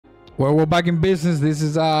Well, we're back in business. This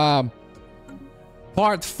is part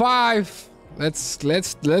 5.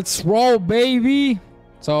 Let's roll, baby.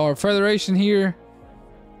 So our federation here,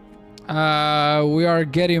 we are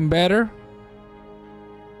getting better.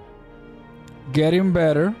 Getting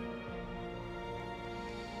better.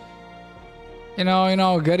 You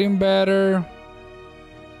know, getting better.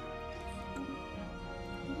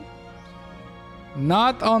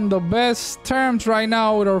 Not on the best terms right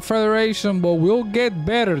now with our federation, but we'll get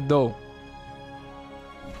better though.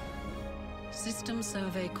 System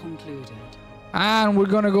survey concluded. And we're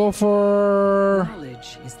gonna go for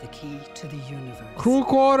knowledge is the key to the universe. Crew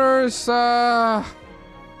quarters,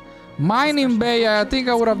 mining bay. I think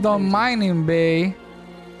I would have done mining bay.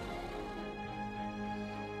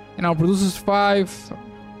 You know, produces 5.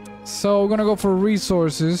 So we're gonna go for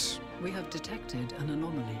resources. We have detected an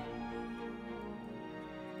anomaly.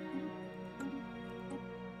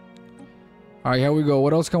 All right, here we go.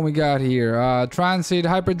 What else can we got here? Transit,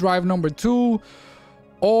 hyperdrive number 2,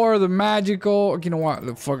 or the magical. You know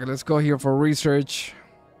what? Fuck it. Let's go here for research.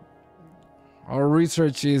 Our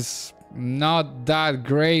research is not that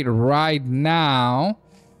great right now,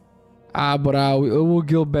 but it will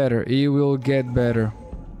get better. It will get better.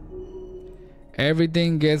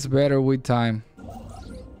 Everything gets better with time.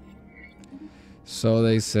 So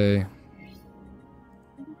they say.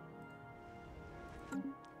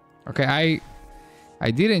 Okay, I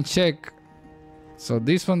didn't check. So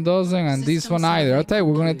this one doesn't, and this one either. Okay,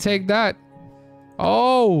 we're gonna take that.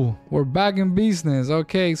 Oh, we're back in business.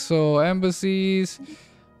 Okay, so embassies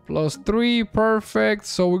 +3, perfect.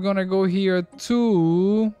 So we're gonna go here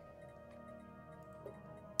to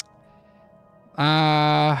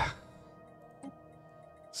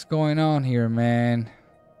what's going on here, man?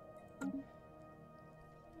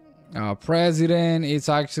 President, it's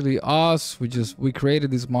actually us. We created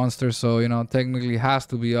this monster, so you know, technically it has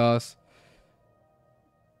to be us.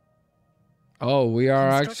 Oh, we are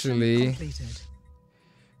actually completed.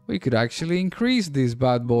 We could actually increase this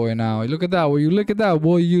bad boy now. Look at that. Will you look at that?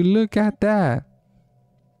 Will you look at that?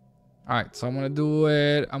 All right, so I'm gonna do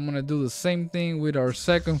it. I'm gonna do the same thing with our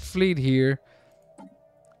second fleet here.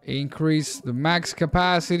 Increase the max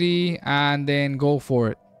capacity and then go for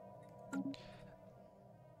it.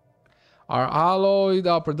 Our alloy,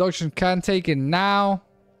 our production can take it now.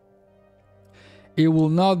 It will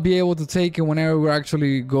not be able to take it whenever we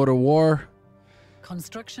actually go to war.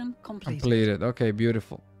 Construction completed. Completed. Okay,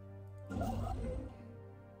 beautiful.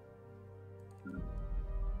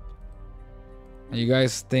 And you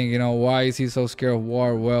guys think, you know, why is he so scared of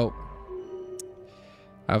war? Well,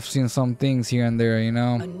 I've seen some things here and there, you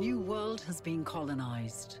know. A new world has been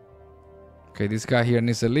colonized. Okay, this guy here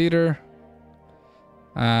needs a leader.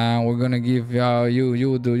 And we're gonna give you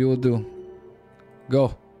will do.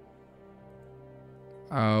 Go.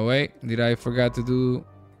 Oh wait, did I forget to do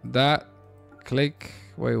that? Click.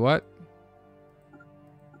 Wait, what?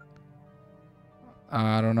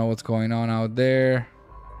 I don't know what's going on out there.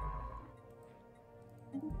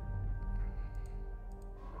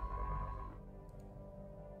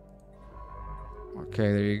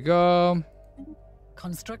 Okay, there you go.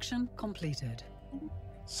 Construction completed.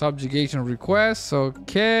 Subjugation requests,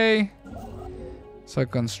 okay. So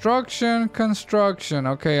construction.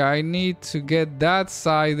 Okay, I need to get that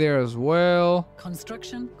side there as well.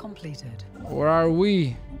 Construction completed. Where are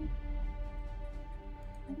we?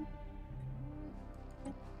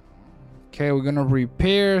 Okay, we're gonna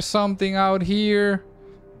repair something out here.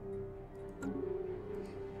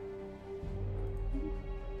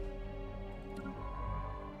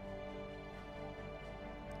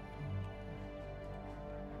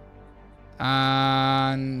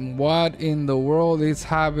 And what in the world is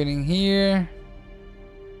happening here?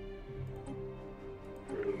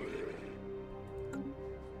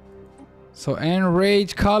 So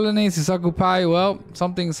enraged colonies is occupied. Well,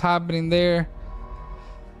 something's happening there.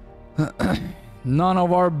 None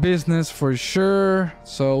of our business for sure.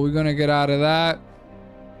 So we're gonna get out of that.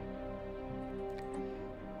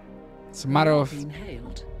 It's a matter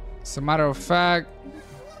of fact.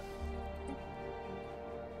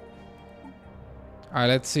 All right,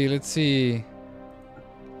 let's see.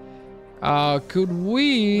 Could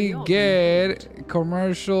we get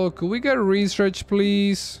commercial? Could we get research,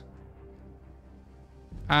 please?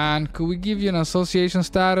 And could we give you an association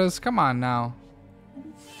status? Come on now.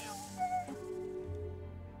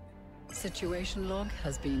 Situation log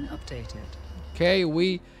has been updated. Okay,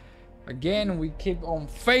 we keep on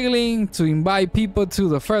failing to invite people to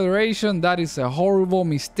the Federation. That is a horrible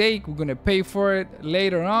mistake. We're gonna pay for it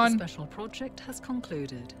later on. The special project has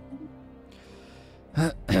concluded.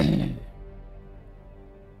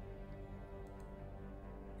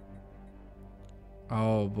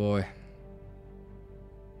 Oh boy.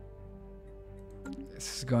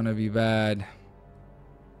 This is gonna be bad.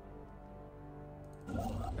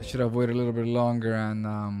 I should have waited a little bit longer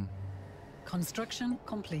and Construction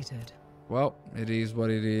completed. well, it is what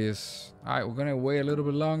it is. Alright, we're gonna wait a little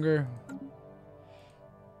bit longer.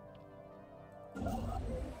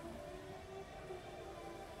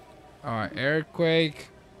 Alright, earthquake.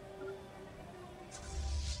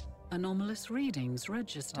 Anomalous readings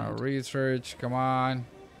registered. Research, come on.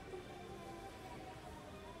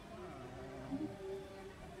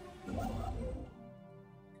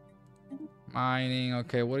 Mining,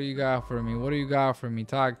 okay, what do you got for me? What do you got for me?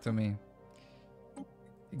 Talk to me.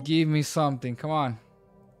 Give me something, come on.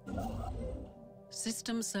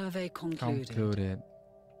 System survey concluded. Concluded.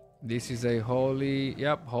 This is a holy,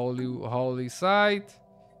 yep, holy site.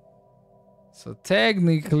 So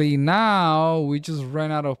technically now we just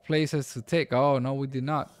ran out of places to take. Oh, no, we did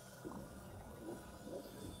not.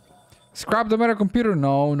 Scrap the meta computer.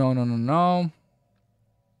 No, no, no, no, no.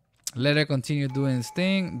 Let it continue doing its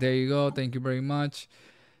thing. There you go. Thank you very much.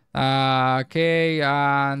 Okay,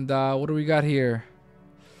 and what do we got here?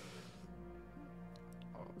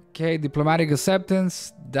 Okay, diplomatic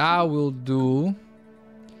acceptance. That will do.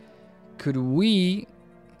 Could we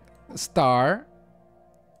start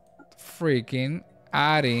freaking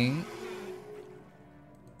adding?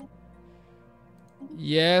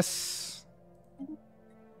 Yes.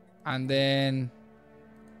 And then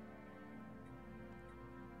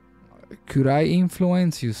could I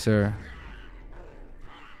influence you, sir?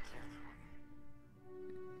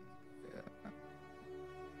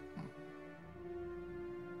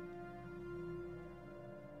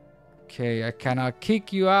 Okay, I cannot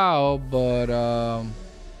kick you out, but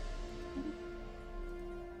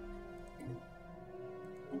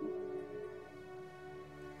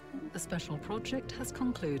The special project has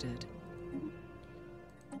concluded.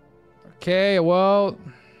 okay, well,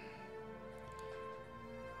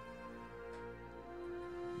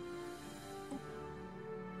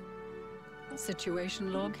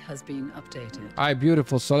 Situation log has been updated. all right,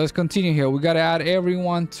 beautiful. So let's continue here. We gotta add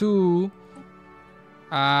everyone to.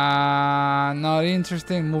 Not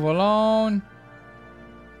interesting. Move along.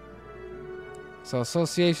 So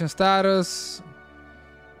association status.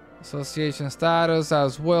 Association status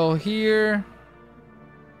as well here.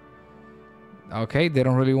 Okay, they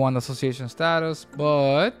don't really want association status,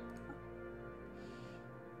 but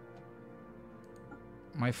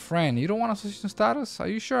my friend, you don't want association status? Are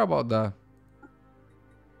you sure about that?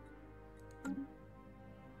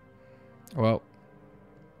 Well,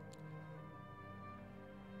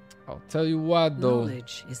 I'll tell you what though.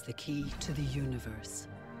 Knowledge is the key to the universe.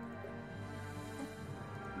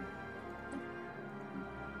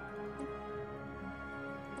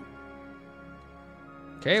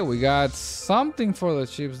 Okay, we got something for the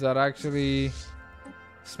ships that actually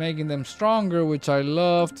is making them stronger, which I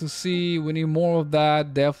love to see. We need more of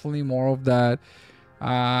that, definitely more of that.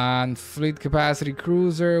 And fleet capacity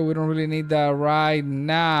cruiser, we don't really need that right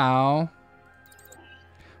now,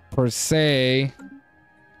 per se.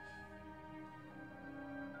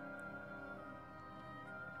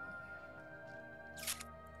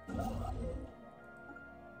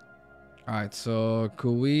 Alright, so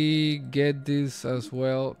could we get this as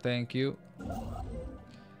well? Thank you.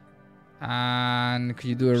 And could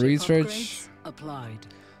you do a Ship research? upgrades applied.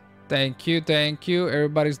 Thank you, thank you.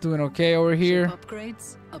 Everybody's doing okay over here. Ship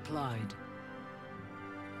upgrades applied.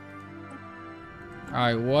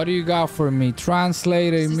 Alright, what do you got for me?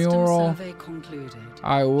 Translate a System mural. survey concluded.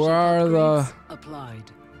 Alright, where Ship are the... upgrades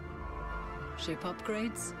applied. Ship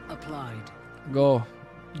upgrades applied. Go.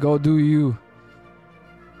 Go do you.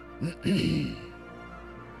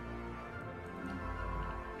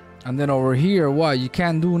 And then over here, what? You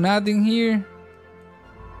can't do nothing here?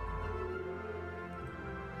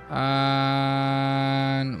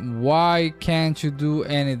 And why can't you do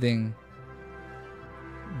anything?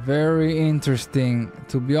 Very interesting.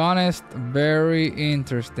 To be honest, very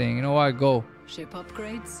interesting. You know what? Go. Ship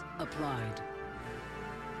upgrades applied.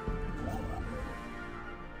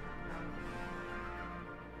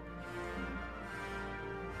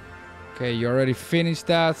 Okay, you already finished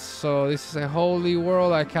that. So this is a holy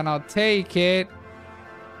world. I cannot take it.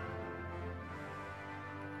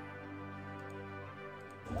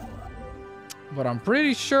 But I'm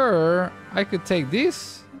pretty sure I could take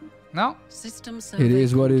this. No? System survey It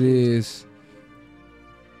is what it concluded. is.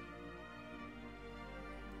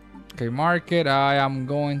 Okay, market. I am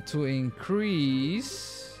going to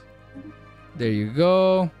increase. There you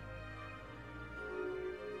go.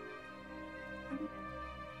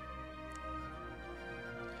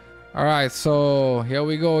 All right, so here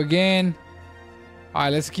we go again. All right,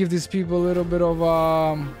 let's give these people a little bit of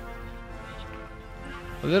love.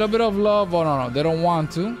 Oh no, they don't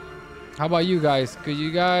want to. How about you guys? Could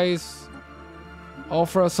you guys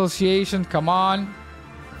offer association? Come on.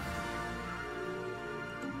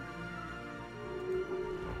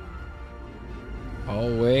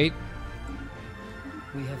 Oh wait.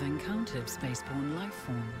 We have encountered spaceborne life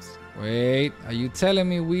forms. Wait, are you telling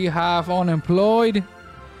me we have unemployed?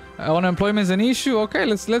 Unemployment is an issue? Okay,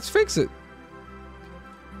 let's fix it.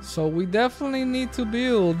 So we definitely need to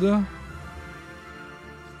build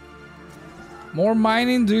more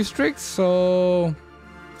mining districts, so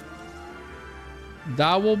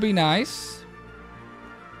that will be nice.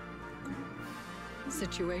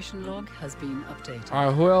 Situation log has been updated.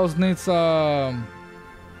 Alright, who else needs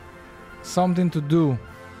something to do?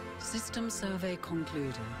 System survey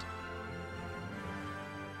concluded.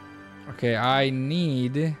 Okay, I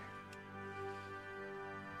need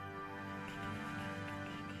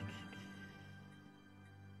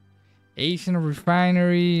Asian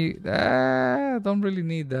refinery. Don't really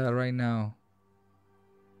need that right now.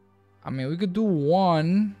 I mean, we could do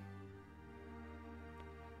one.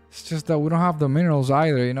 It's just that we don't have the minerals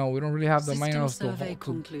either, you know. We don't really have the minerals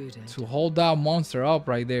to hold that monster up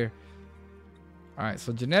right there. Alright,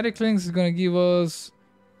 so genetic links is gonna give us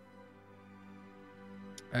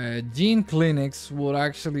gene clinics will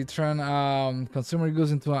actually turn consumer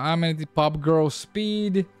goods into an amenity. Pop growth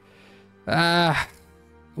speed.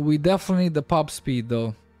 We definitely need the pop speed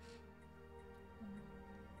though.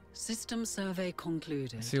 System survey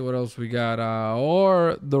concluded. Let's see what else we got.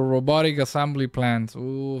 Or the robotic assembly plant.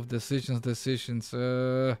 Ooh, decisions. Decisions.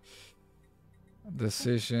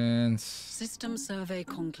 System survey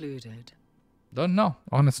concluded. Don't know.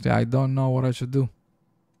 Honestly, I don't know what I should do.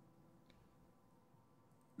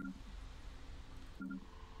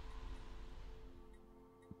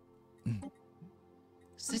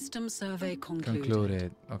 System survey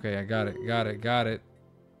concluded. Okay, I got it.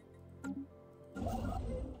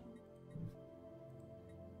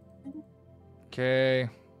 Okay.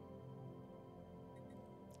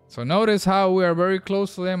 So notice how we are very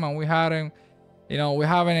close to them and we haven't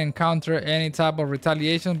encountered any type of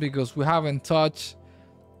retaliation because we haven't touched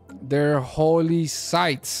their holy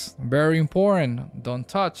sites. Very important.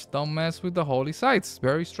 Don't mess with the holy sites.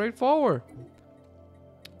 Very straightforward.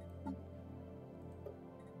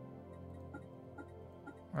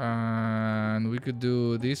 And we could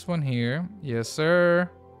do this one here. Yes, sir.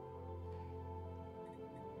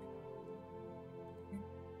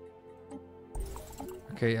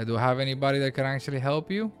 Okay, do I have anybody that can actually help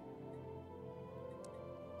you?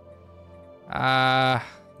 Not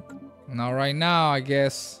right now, I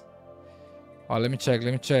guess. Oh, let me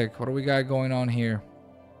check. What do we got going on here?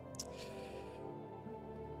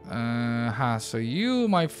 So you,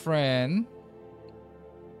 my friend.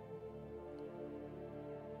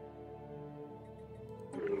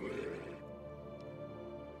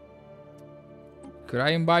 Could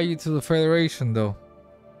I invite you to the Federation, though?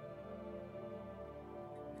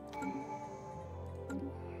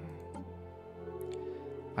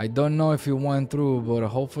 I don't know if it went through, but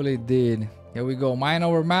hopefully it did. Here we go. Mind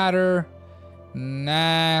over matter.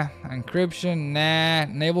 Nah. Encryption. Nah.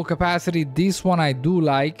 Naval capacity. This one I do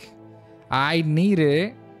like. I need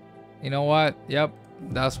it. You know what? Yep.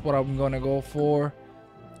 That's what I'm going to go for.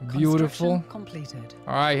 Beautiful. Completed.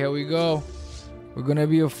 All right, here we go. We're going to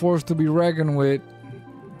be a force to be reckoned with.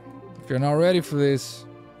 If you're not ready for this,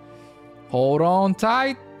 hold on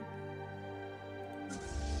tight.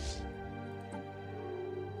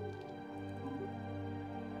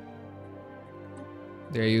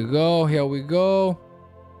 There you go. Here we go.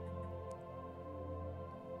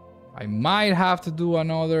 I might have to do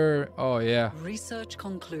another. Oh, yeah. Research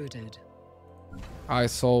concluded. All right,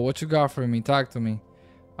 so what you got for me? Talk to me.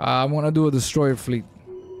 I'm going to do a destroyer fleet.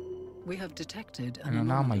 We have detected An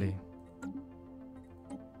anomaly.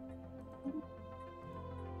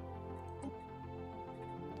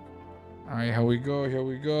 All right, here we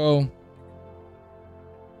go.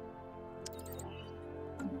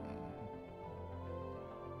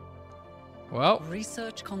 Well,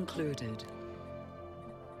 research concluded.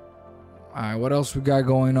 All right, what else we got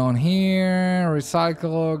going on here?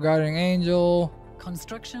 Recycle, guardian angel.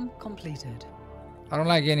 Construction completed. I don't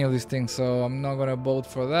like any of these things, so I'm not gonna vote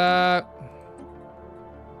for that.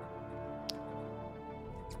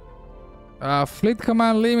 Fleet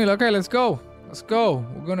command limit. Okay, let's go.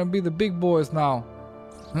 We're gonna be the big boys now.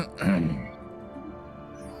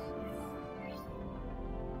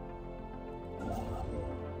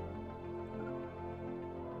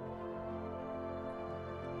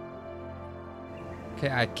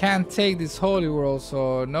 Okay, I can't take this holy world,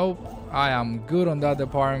 so nope. I am good on that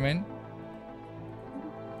department.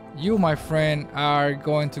 You, my friend, are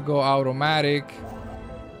going to go automatic.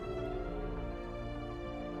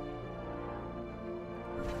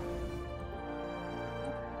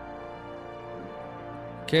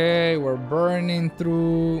 Okay, we're burning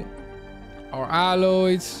through our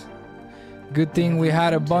alloys. Good thing we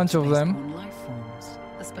had a bunch of them. Life forms.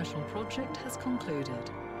 A special project has concluded.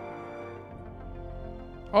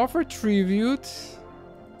 Offer tribute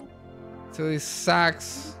to these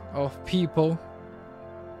sacks of people.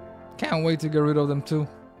 Can't wait to get rid of them too.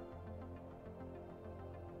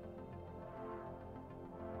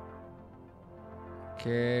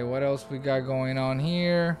 Okay, what else we got going on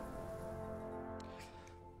here?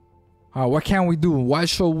 What can we do? What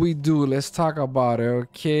should we do? Let's talk about it.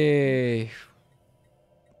 Okay.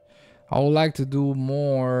 I would like to do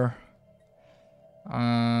more.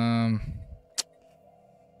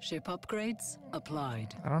 Ship upgrades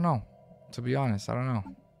applied. I don't know. To be honest, I don't know.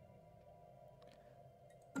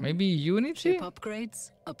 Maybe Unity? Ship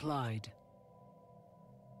upgrades applied.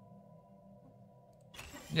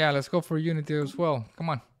 Yeah, let's go for Unity as well. Come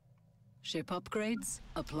on. Ship upgrades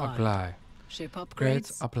applied. Apply. Ship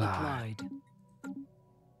upgrades apply. applied.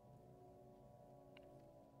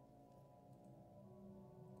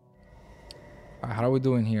 How are we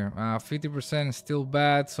doing here? 50% is still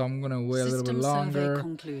bad, so I'm gonna wait a little bit longer. System survey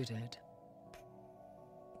concluded.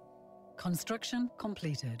 Construction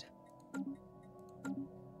completed.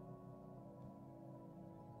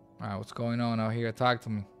 Alright, what's going on out here? Talk to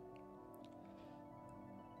me.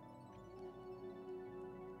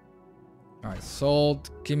 Alright, Salt,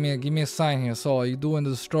 give me a sign here. So, are you doing the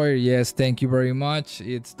destroyer? Yes, thank you very much.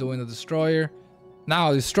 It's doing the destroyer.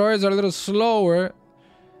 Now, destroyers are a little slower,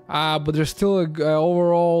 but they're still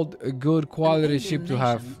overall a good quality ship to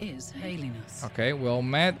have. Is hailing us. Okay, well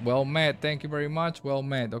met, well met. Thank you very much, well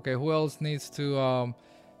met. Okay, who else needs to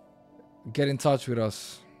get in touch with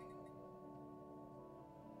us?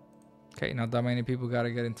 Okay, not that many people gotta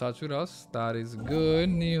get in touch with us. That is good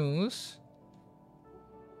news.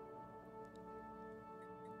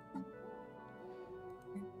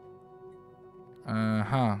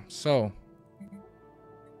 So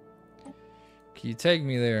can you take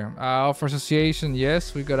me there? Offer association,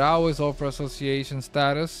 yes, we could always offer association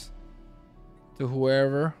status to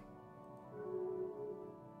whoever.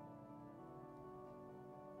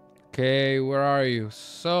 Okay, where are you?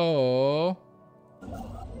 So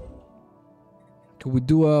can we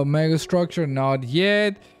do a mega structure? Not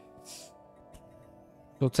yet.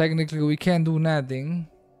 So technically we can't do nothing.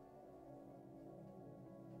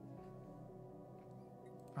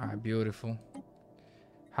 Alright, beautiful.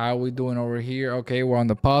 How are we doing over here? Okay, we're on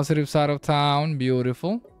the positive side of town.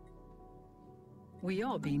 Beautiful. We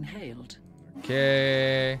are being hailed.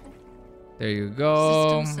 Okay. There you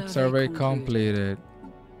go. System Survey concluded. completed.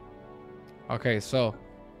 Okay, so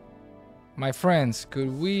my friends, could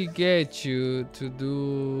we get you to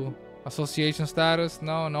do association status?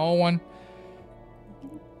 No, no one.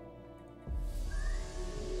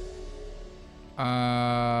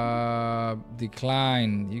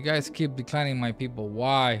 Decline. You guys keep declining my people.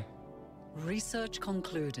 Why? Research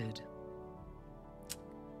concluded.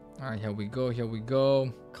 Alright, here we go. Here we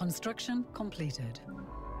go. Construction completed.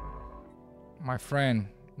 My friend,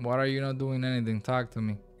 what are you not doing anything? Talk to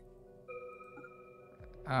me.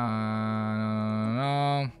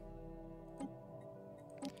 No.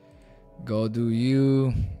 Go do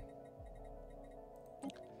you.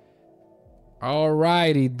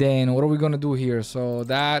 Alrighty then, what are we gonna do here? So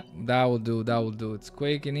that will do. It's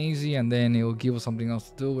quick and easy, and then it will give us something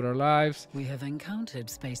else to do with our lives. We have encountered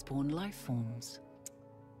spaceborne life forms.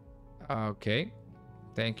 Okay,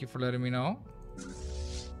 thank you for letting me know.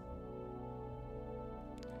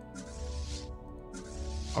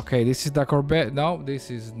 Okay, this is the Corvette. No,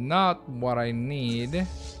 this is not what I need.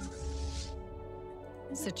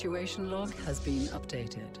 Situation log has been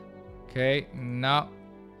updated. Okay, no.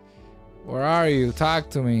 Where are you?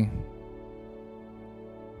 Talk to me.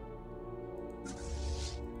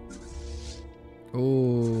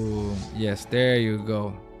 Ooh, yes, there you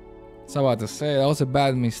go. I was about to say, that was a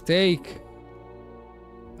bad mistake.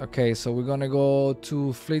 Okay, so we're gonna go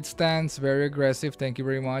to fleet stance. Very aggressive. Thank you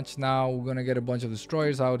very much. Now we're gonna get a bunch of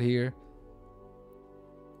destroyers out here.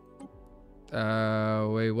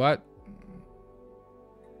 Wait, what?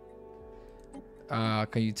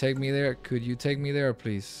 Can you take me there? Could you take me there,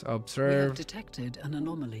 please? We have Observe. detected an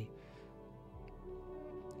anomaly.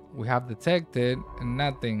 We have detected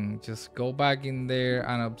nothing. Just go back in there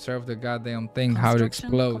and observe the goddamn thing, how it Construction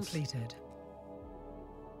explodes. completed.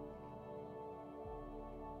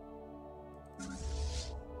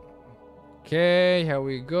 Okay, here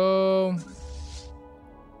we go.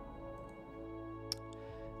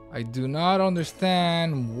 I do not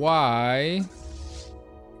understand why.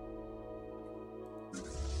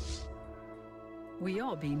 We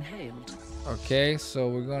are being hailed. Okay, so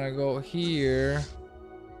we're gonna go here.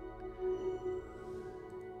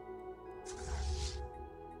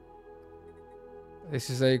 This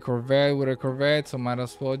is a Corvette with a Corvette, so might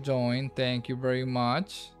as well join. Thank you very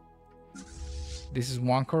much. This is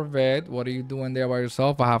one Corvette. What are you doing there by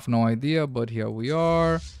yourself? I have no idea, but here we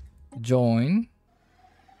are. Join.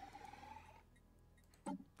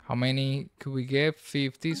 How many could we get?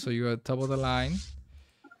 50, so you're at the top of the line.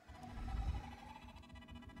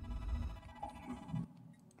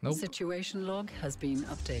 Nope. Situation log has been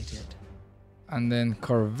updated. And then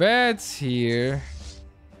Corvettes here.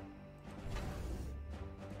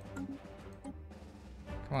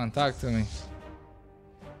 Come on, talk to me.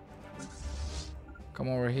 Come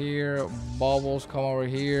over here. Bubbles, come over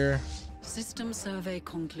here. System survey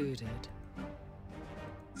concluded.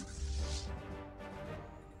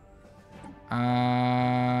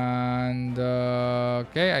 And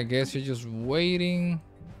okay, I guess you're just waiting.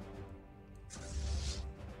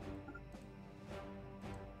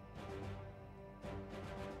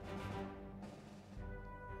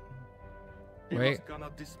 Wait.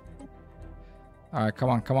 All right, come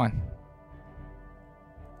on, come on.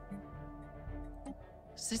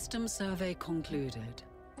 System survey concluded.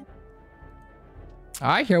 All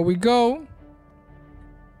right, here we go.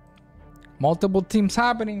 Multiple teams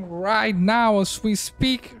happening right now as we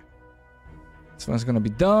speak. This one's gonna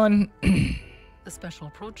be done. The special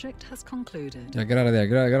project has concluded. Yeah, get out of there.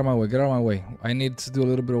 Get out of my way. Get out of my way. I need to do a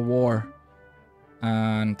little bit of war.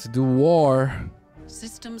 And to do war.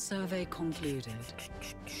 System survey concluded.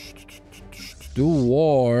 Do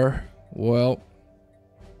war. Well.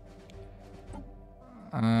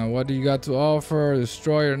 What do you got to offer?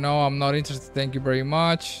 Destroyer? No, I'm not interested. Thank you very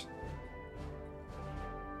much.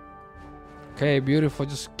 Okay, beautiful.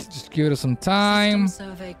 Just give it some time. System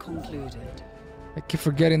survey concluded. I keep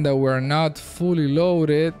forgetting that we're not fully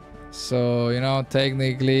loaded. So, you know,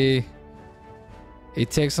 technically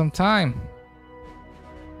it takes some time.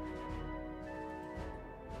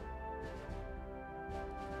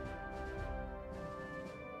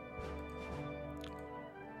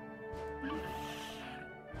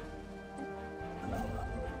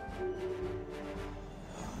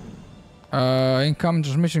 Incoming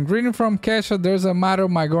transmission. Greeting from Kesha. There's a matter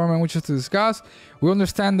my government wishes to discuss. We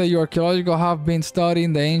understand that your archaeological have been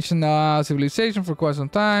studying the ancient civilization for quite some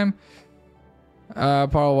time.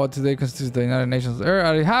 Part of what today constitutes the United Nations Earth.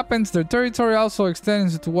 As it happens, their territory also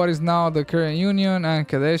extends to what is now the current Union, and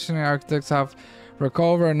Kadeshian architects have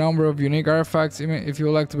recovered a number of unique artifacts. Even if you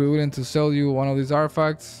would like to be willing to sell you one of these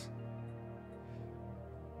artifacts.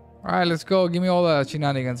 Alright, let's go. Give me all the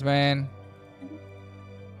shenanigans, man.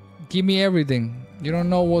 Give me everything. You don't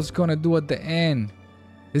know what's gonna do at the end.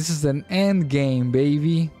 This is an end game,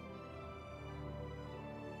 baby.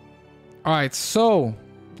 Alright, so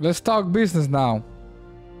let's talk business now.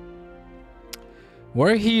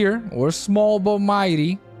 We're here. We're small but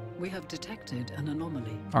mighty. We have detected an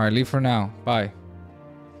anomaly. Alright, leave for now. Bye.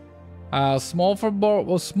 Small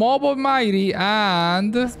but mighty,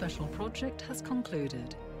 and The special project has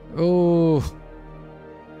concluded. oh.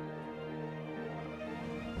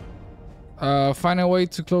 Find a way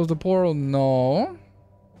to close the portal? No.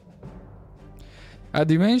 A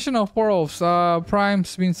dimension of portals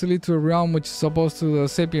primes means to lead to a realm which is opposed to the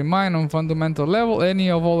sapient mind on fundamental level. Any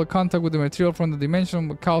of all the contact with the material from the dimension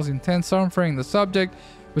would cause intense suffering in the subject,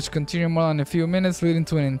 which continue more than a few minutes, leading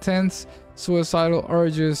to an intense suicidal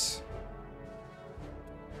urges.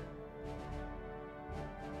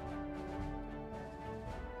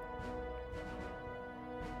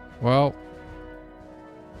 Well,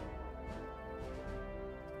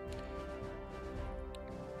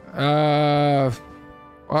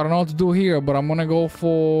 I don't know what to do here, but I'm gonna go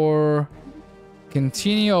for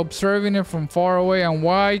continue observing it from far away. And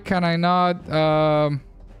why can I not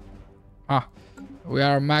we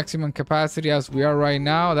are maximum capacity as we are right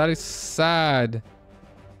now? That is sad.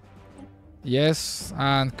 Yes.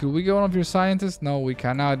 And could we get one of your scientists? No, we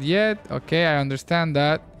cannot yet. Okay, I understand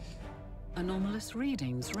that. Anomalous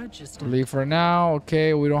readings registered. Leave for now.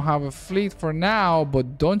 Okay, we don't have a fleet for now,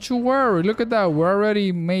 but don't you worry. Look at that. We're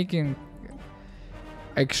already making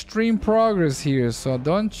extreme progress here, so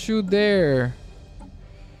don't you dare.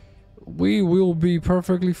 We will be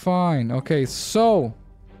perfectly fine. Okay, so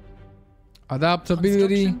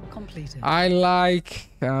adaptability. I like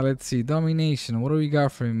let's see, domination. What do we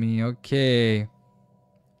got for me? Okay,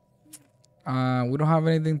 we don't have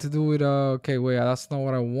anything to do with okay, wait, that's not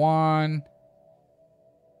what I want.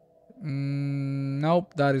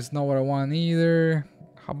 Nope, that is not what I want either.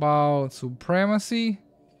 How about supremacy?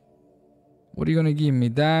 What are you gonna give me?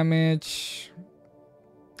 Damage,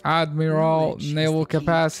 admiral, Knowledge is naval the key to the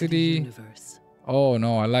capacity. universe. Oh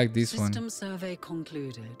no, I like this one. System survey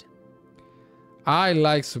concluded. I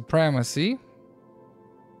like supremacy.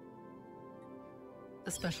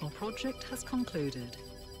 The special project has concluded.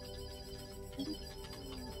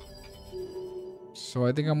 So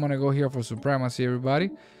I think I'm gonna go here for supremacy,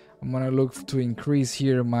 everybody. I'm gonna look to increase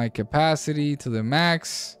here my capacity to the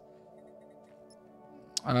max.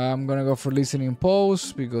 I'm gonna go for listening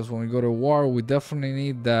post because when we go to war, we definitely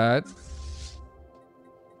need that.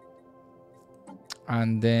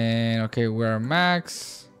 And then, okay, we're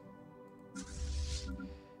max.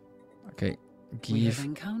 Okay, We have give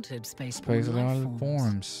encountered space spaceborne life around forms.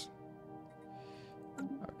 forms.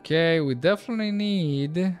 Okay, we definitely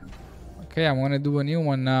need. Okay, I'm gonna do a new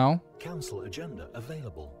one now. Council agenda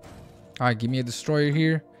available. All right, give me a destroyer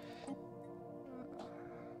here.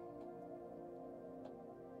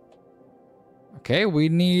 Okay, we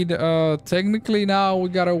need technically now we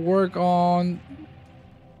gotta work on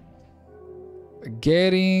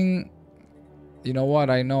getting, you know what,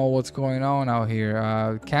 I know what's going on out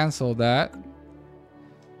here. Cancel that.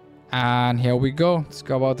 And here we go. It's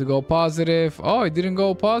about to go positive. Oh, it didn't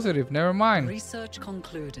go positive. Never mind. Research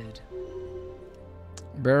concluded.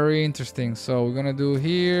 Very interesting. So we're gonna do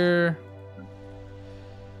here.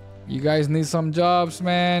 You guys need some jobs,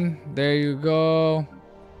 man. There you go.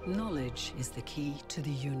 Knowledge is the key to the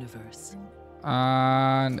universe.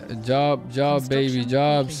 And job, baby, Construction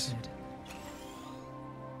jobs. completed.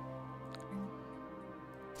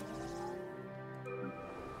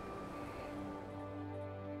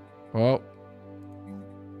 Oh.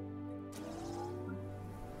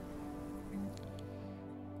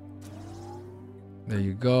 There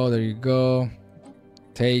you go, there you go.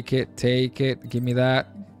 Take it, give me that.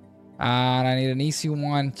 And I need an easy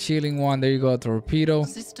one, chilling one. There you go, torpedo.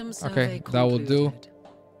 System survey Okay, that will do. concluded.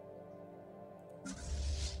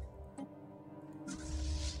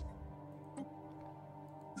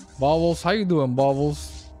 Bubbles, how you doing,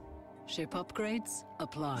 Bubbles? Ship upgrades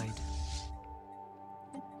applied.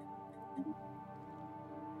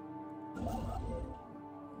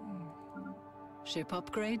 Ship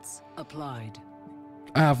upgrades applied.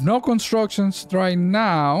 I have no constructions right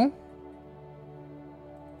now.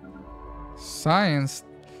 Science,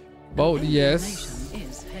 boat, yes. Nation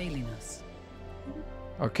is hailing us.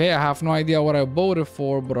 Okay, I have no idea what I voted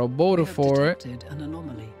for, but I voted for it. Detected an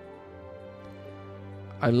anomaly.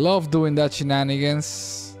 I love doing that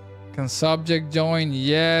shenanigans. Can subject join?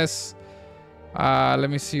 Yes. Let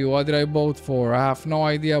me see. What did I vote for? I have no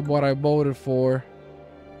idea what I voted for.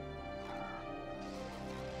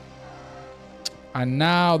 And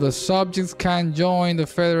now the subjects can join the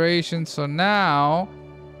Federation. So now,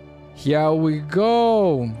 here we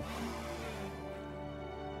go.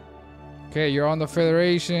 Okay, you're on the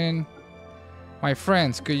Federation. My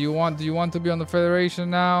friends, do you want to be on the Federation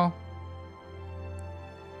now?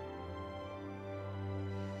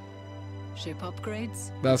 Ship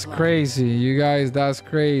upgrades. That's applied. crazy. You guys, that's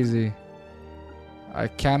crazy. I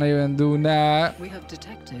can't even do that. We have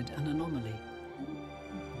detected an anomaly.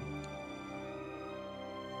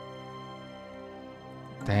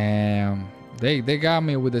 Damn. They got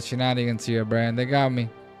me with the shenanigans here, Brian. They got me.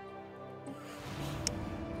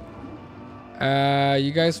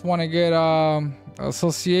 You guys want to get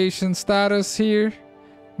association status here?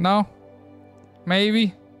 No?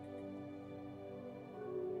 Maybe?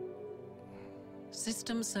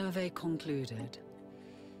 System survey concluded.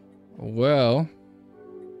 Well,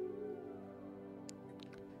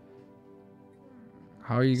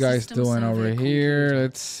 how are you guys System doing over survey here? concluded.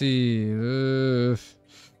 Let's see.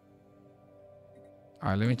 All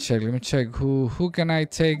right, let me check. Who can I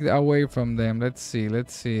take away from them? Let's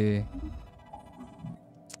see.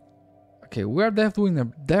 Okay, we're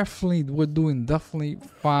definitely doing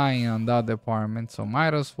fine on that department. So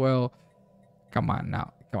might as well. Come on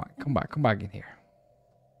now. Come back in here.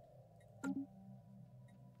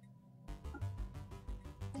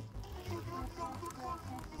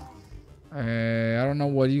 I don't know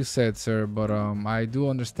what you said, sir, but I do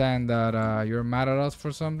understand that you're mad at us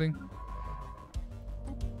for something.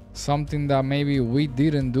 Something that maybe we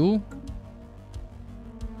didn't do.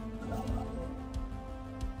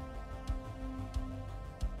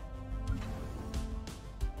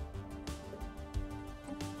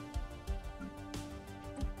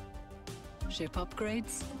 Ship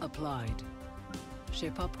upgrades applied.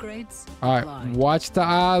 Ship upgrades All right, applied. watch the Ship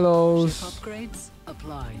allos. upgrades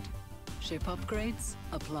applied. Ship upgrades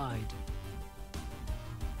applied.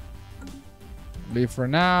 Leave for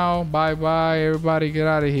now. Bye bye, everybody. Get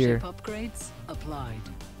out of here. Ship upgrades applied.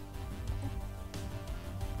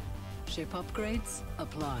 Ship upgrades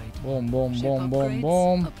applied. Boom, boom, Ship boom, boom, upgrades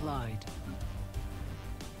boom. applied.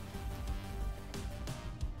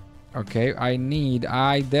 Okay,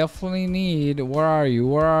 I definitely need. Where are you?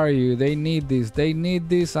 Where are you? They need this. They need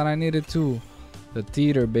this, and I need it too. The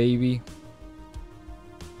theater, baby.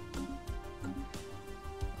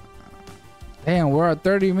 Damn, we're at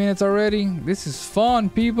 30 minutes already. This is fun,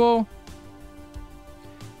 people.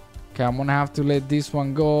 Okay, I'm gonna have to let this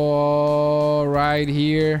one go right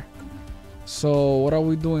here. So, what are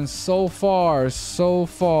we doing so far? So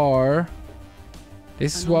far,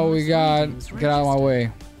 this is what we got. Get out of my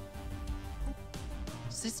way.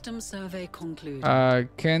 System survey concluded.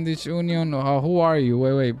 Candish Union. Who are you?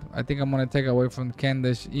 Wait. I think I'm gonna take away from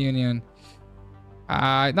Candish Union.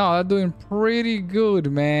 No, they're doing pretty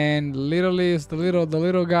good, man. Literally, it's the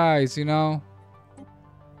little guys, you know.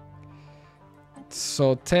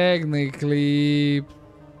 So technically,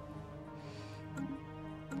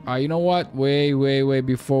 you know what? Wait.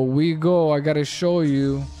 Before we go, I gotta show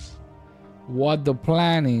you what the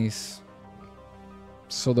plan is.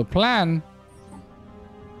 So the plan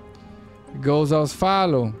goes as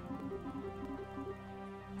follow.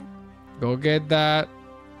 Go get that.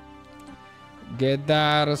 Get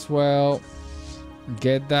that as well.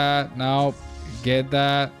 Get that. Now, get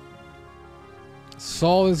that.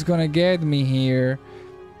 Sol is gonna get me here.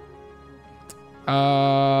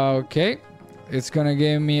 Okay. It's gonna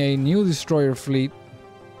give me a new destroyer fleet.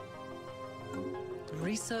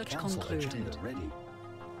 Research concluded.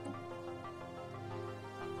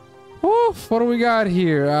 Woof, what do we got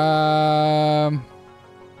here?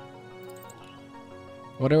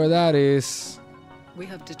 Whatever that is. We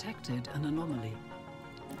have detected an anomaly.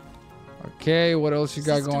 Okay, what else you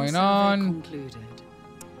got System going survey on? concluded.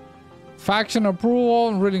 Faction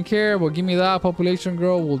approval, don't really care, but give me that. Population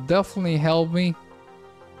growth will definitely help me.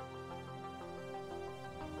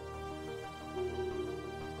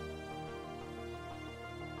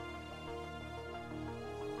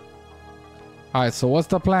 Alright, so what's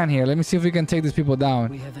the plan here? Let me see if we can take these people down.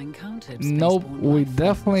 We have encountered Nope, spaceborne we life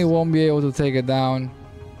definitely forms. won't be able to take it down.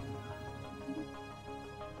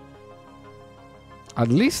 At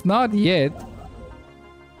least not yet.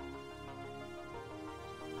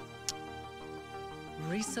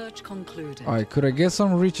 Research concluded. Alright, could I get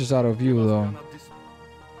some reaches out of you though?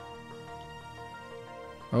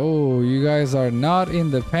 Oh, you guys are not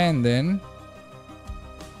independent.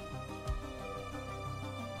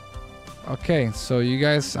 Okay, so you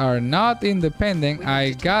guys are not independent. We have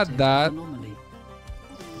I got detected that. an anomaly.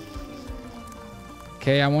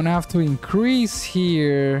 Okay, I'm gonna have to increase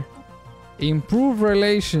here. Improve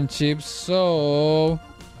relationships. So,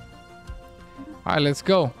 alright, let's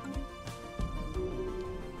go.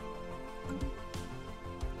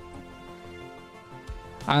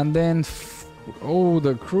 And then, oh,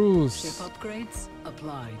 the Ship cruise upgrades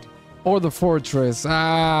applied. or the fortress.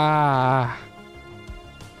 Ah,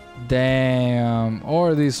 damn.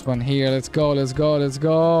 Or this one here. Let's go. Let's go. Let's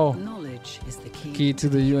go. Knowledge is the key. Key to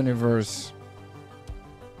the universe.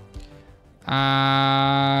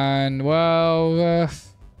 And well,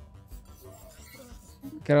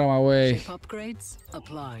 get out of my way. Ship upgrades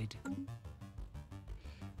applied.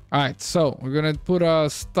 All right, so we're gonna put a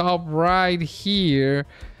stop right here.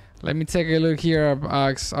 Let me take a look here.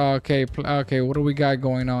 Okay, okay, what do we got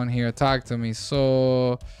going on here? Talk to me.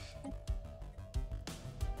 So,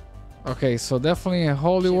 okay, so definitely a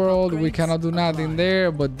holy Ship world. We upgrades cannot do nothing applied.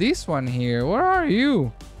 there. But this one here, where are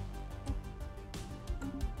you?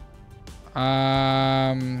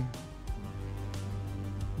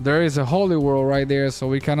 There is a holy world right there, so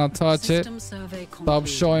we cannot touch it. System survey Stop concluded.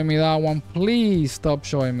 showing me that one. Please stop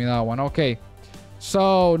showing me that one. Okay.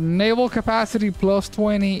 So naval capacity plus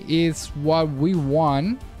 20 is what we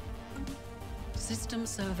want. System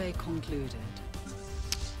survey concluded.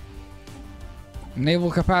 Naval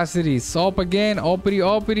capacity is up again.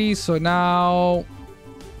 Uppity. So now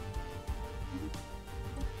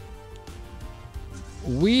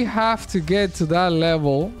we have to get to that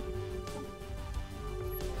level.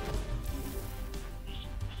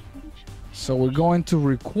 So we're going to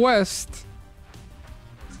request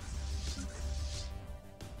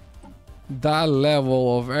that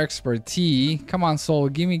level of expertise. Come on, Soul.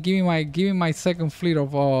 Give me my second fleet of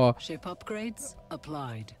Ship upgrades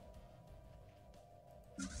applied.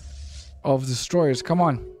 destroyers. Come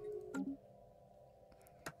on.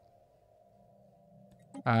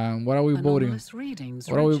 What are we voting? Anomalous readings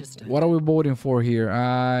What are we registered. voting for here?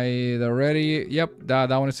 The ready. Yep, that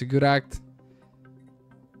one is a good act.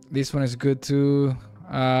 This one is good too.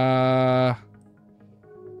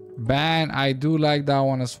 Ban, I do like that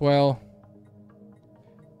one as well.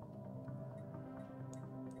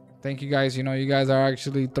 Thank you guys. You know, you guys are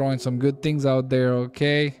actually throwing some good things out there,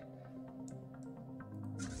 okay?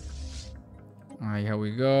 All right, here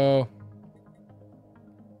we go.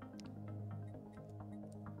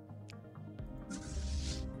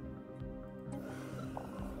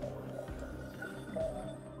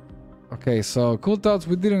 Okay, so cool thoughts.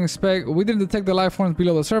 We didn't detect the life forms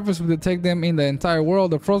below the surface. We detect them in the entire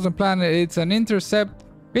world. The frozen planet, it's an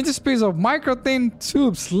interspace of micro-thin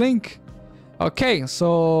tubes link. Okay,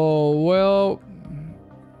 so well,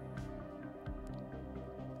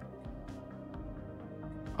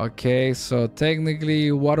 okay, so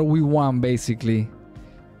technically what do we want basically?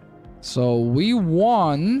 So we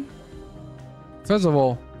won. First of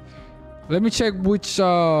all, let me check which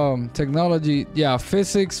technology. Yeah,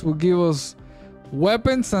 physics will give us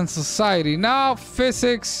weapons and society. Now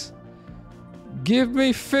physics. Give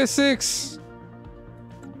me physics.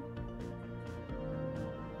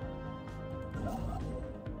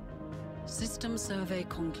 System survey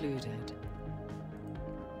concluded.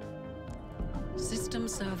 System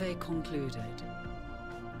survey concluded.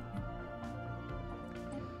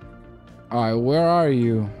 Alright, where are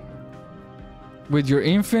you? With your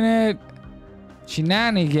infinite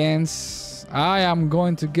shenanigans, I am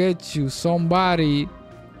going to get you somebody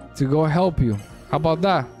to go help you. How about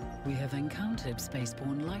that? We have encountered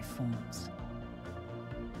spaceborne life forms.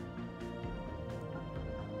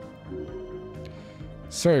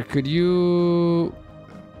 Sir, could you...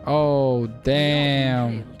 Oh,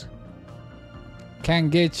 damn.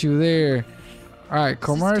 Can't get you there. Alright,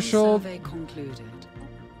 commercial. System survey concluded.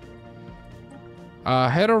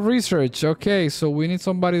 Head of research. Okay, so we need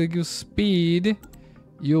somebody to give speed.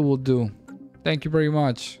 You will do. Thank you very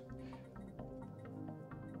much.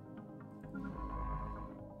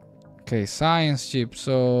 Okay, science chip.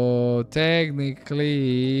 So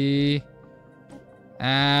technically...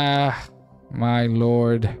 my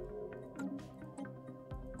lord.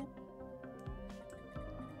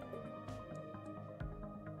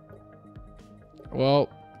 Well,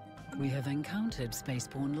 we have encountered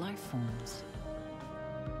spaceborne life forms.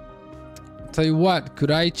 Tell you what,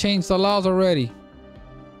 could I change the laws already?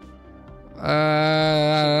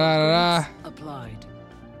 Applied.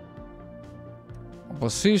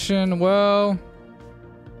 Position, well...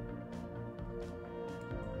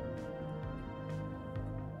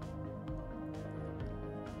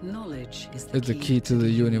 Knowledge is it's the key to the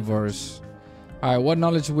universe. Alright, what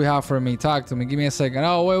knowledge do we have for me? Talk to me. Give me a second.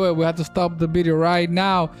 Oh, wait. We have to stop the video right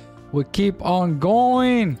now. We keep on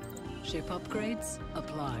going. Ship upgrades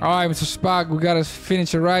applied. Alright, Mr. Spock, we gotta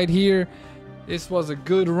finish it right here. This was a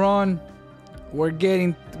good run. We're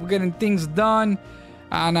getting things done,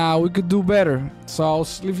 and we could do better. So I'll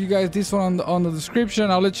leave you guys this one on the description.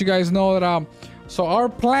 I'll let you guys know that so our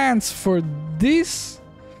plans for this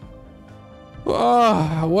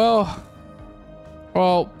well,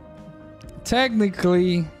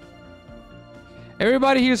 technically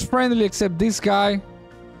everybody here is friendly except this guy,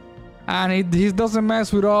 and he doesn't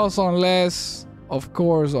mess with us unless, of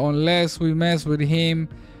course, unless we mess with him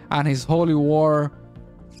and his holy war.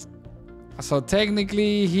 So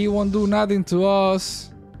technically he won't do nothing to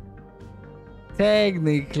us.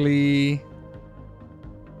 Technically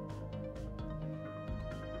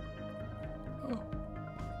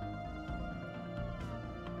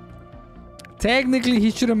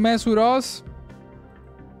he shouldn't mess with us.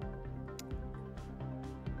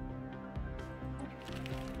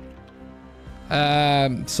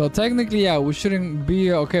 So technically, yeah, we shouldn't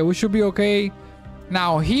be okay. We should be okay.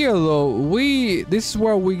 Now here though, this is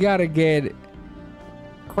where we gotta get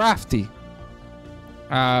crafty.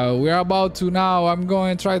 We're about to now. I'm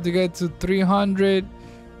going to try to get to 300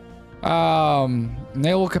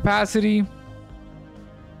 naval capacity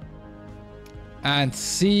and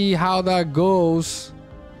see how that goes,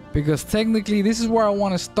 because technically this is where I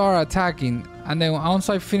want to start attacking, and then once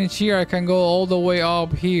I finish here I can go all the way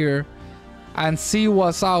up here and see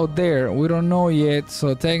what's out there. We don't know yet,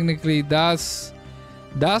 so technically that's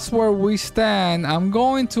where we stand. I'm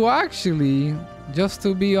going to actually, just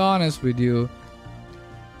to be honest with you,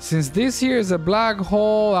 since this here is a black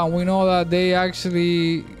hole and we know that they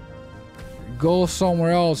actually go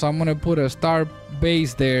somewhere else, I'm gonna put a star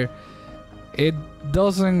base there. It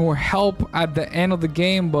doesn't help at the end of the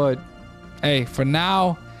game, but hey, for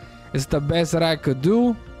now it's the best that I could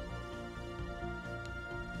do.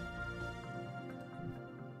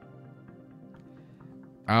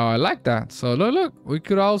 Oh, I like that. So look, we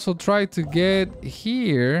could also try to get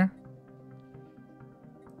here.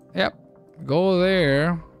 Yep, go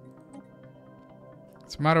there.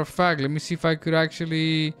 As a matter of fact, let me see if I could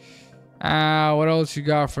actually... what else you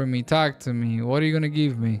got for me? Talk to me. What are you gonna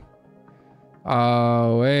give me?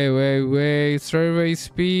 Wait. Survey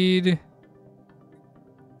speed.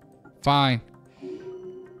 Fine.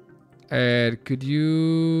 Ed, could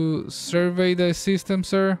you survey the system,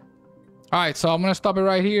 sir? Alright, so I'm gonna stop it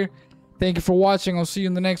right here. Thank you for watching. I'll see you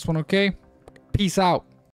in the next one, okay? Peace out.